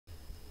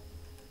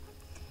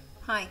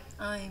Hi,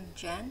 I'm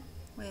Jen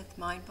with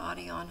Mind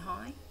Body on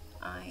High.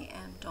 I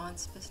am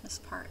Dawn's business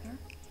partner,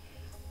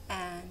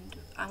 and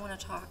I want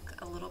to talk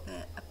a little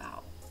bit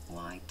about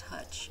why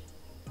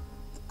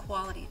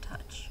quality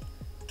touch,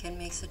 can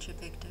make such a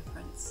big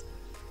difference.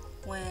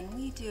 When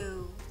we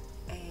do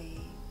a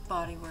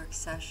bodywork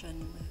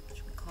session,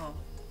 which we call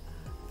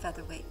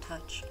featherweight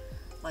touch,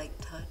 light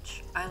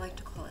touch, I like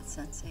to call it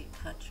sensate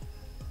touch,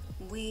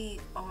 we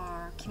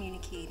are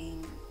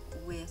communicating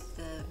with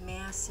the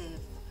massive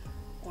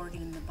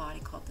organ in the body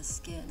called the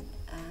skin,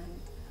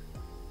 and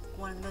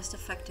one of the most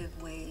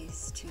effective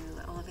ways to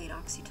elevate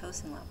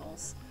oxytocin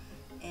levels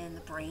in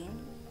the brain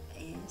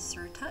is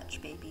through touch.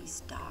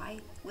 Babies die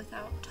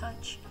without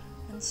touch,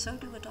 and so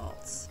do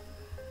adults.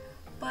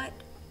 But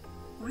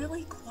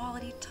really,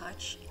 quality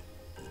touch,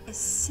 as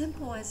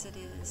simple as it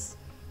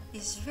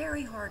is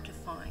very hard to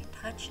find.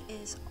 Touch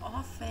is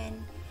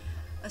often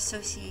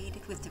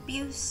associated with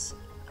abuse,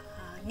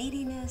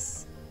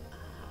 neediness,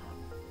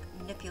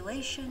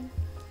 manipulation,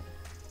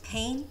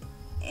 pain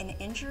and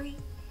injury,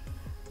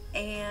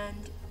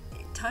 and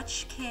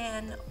touch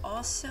can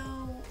also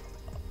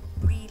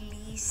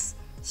release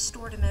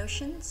stored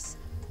emotions,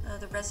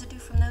 the residue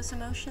from those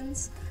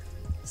emotions.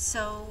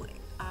 So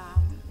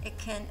it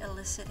can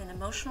elicit an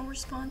emotional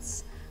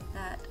response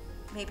that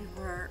maybe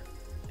we're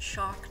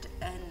shocked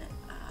and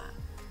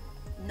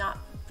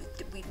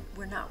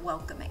we're not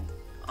welcoming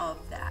of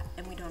that,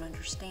 and we don't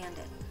understand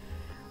it.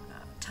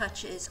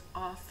 Touch is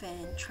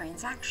often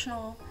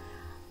transactional,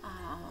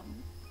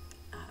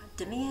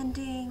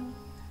 demanding,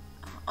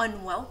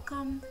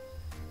 unwelcome,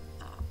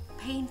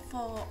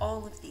 painful,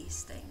 all of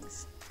these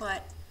things.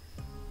 But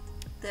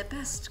the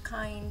best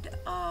kind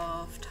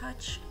of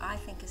touch, I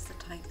think, is the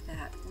type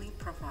that we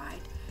provide,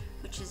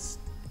 which is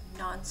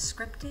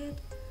non-scripted,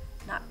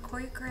 not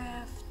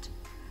choreographed.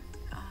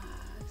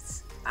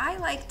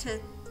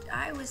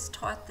 I was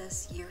taught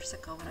this years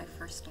ago when I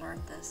first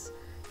learned this,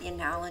 the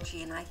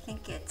analogy, and I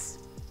think it's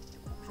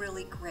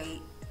really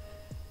great.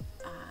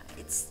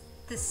 It's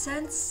the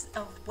sense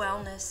of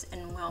wellness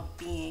and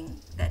well-being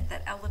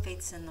that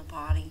elevates in the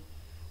body,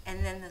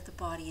 and then that the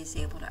body is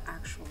able to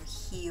actually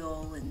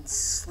heal and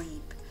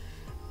sleep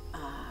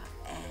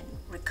and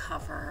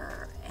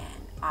recover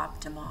and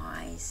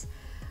optimize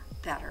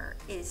better,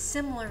 is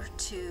similar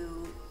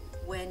to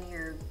when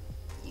you're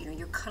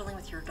cuddling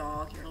with your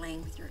dog, you're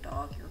laying with your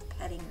dog, you're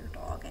petting your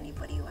dog.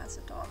 Anybody who has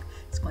a dog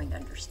is going to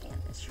understand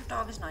this. Your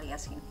dog is not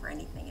asking for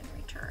anything in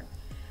return.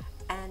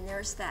 And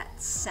there's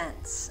that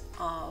sense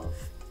of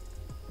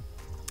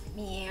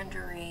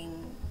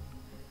meandering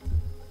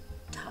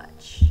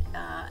touch,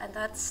 and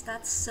that's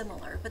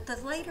similar. But the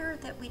later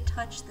that we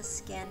touch the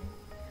skin,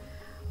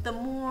 the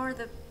more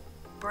the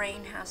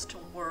brain has to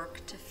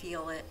work to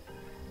feel it,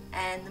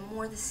 and the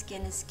more the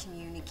skin is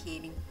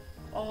communicating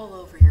all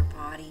over your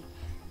body,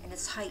 and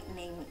it's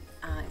heightening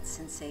its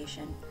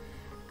sensation.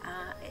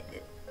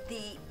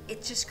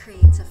 It just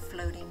creates a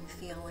floating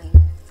feeling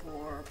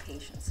for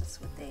patients.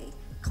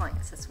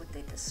 Clients, that's what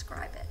they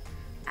describe it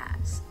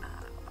as.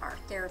 Our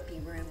therapy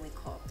room, we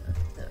call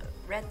it the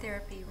red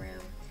therapy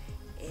room,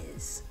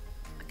 is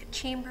like a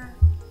chamber,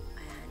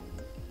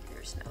 and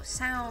there's no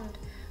sound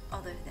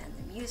other than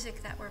the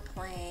music that we're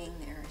playing.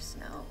 There's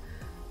no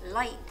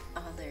light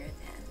other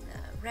than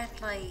the red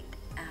light,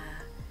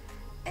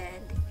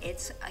 and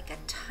it's like a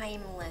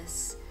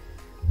timeless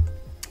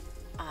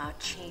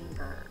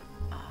chamber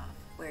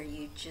where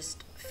you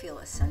just feel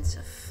a sense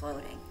of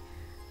floating,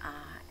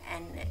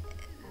 and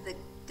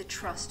the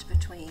trust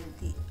between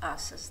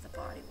us as the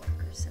body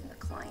workers and the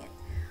client,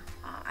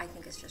 I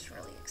think, is just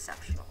really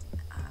exceptional.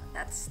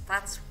 That's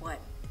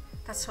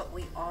what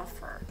we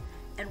offer,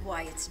 and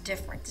why it's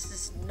different. This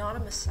is not a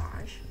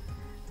massage,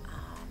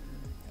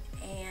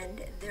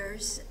 and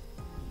there's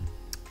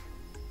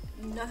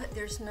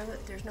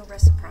no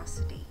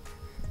reciprocity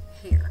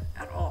here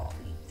at all.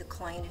 The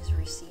client is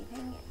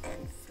receiving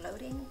and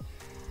floating.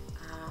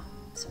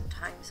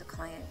 Sometimes a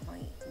client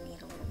might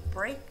need a little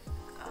break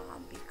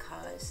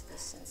because the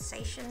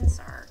sensations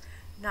are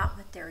not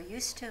what they're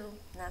used to.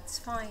 That's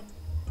fine.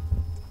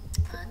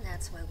 And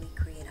that's why we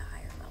create a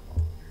higher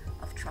level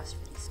of trust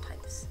for these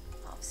types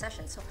of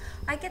sessions. So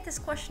I get this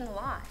question a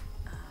lot,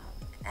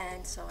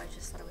 and so I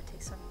just thought I would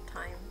take some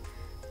time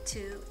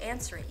to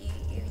answer it.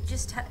 You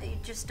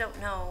just don't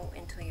know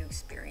until you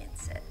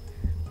experience it,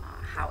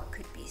 how it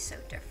could be so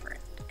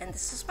different. And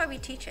this is why we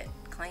teach it.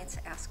 Clients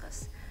ask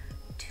us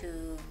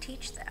to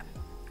teach them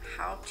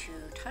how to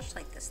touch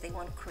like this. They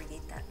want to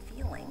create that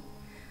feeling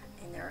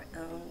in their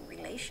own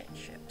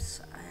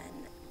relationships,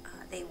 and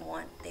they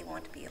want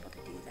to be able to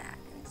do that.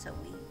 And so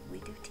we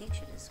do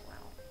teach it as well.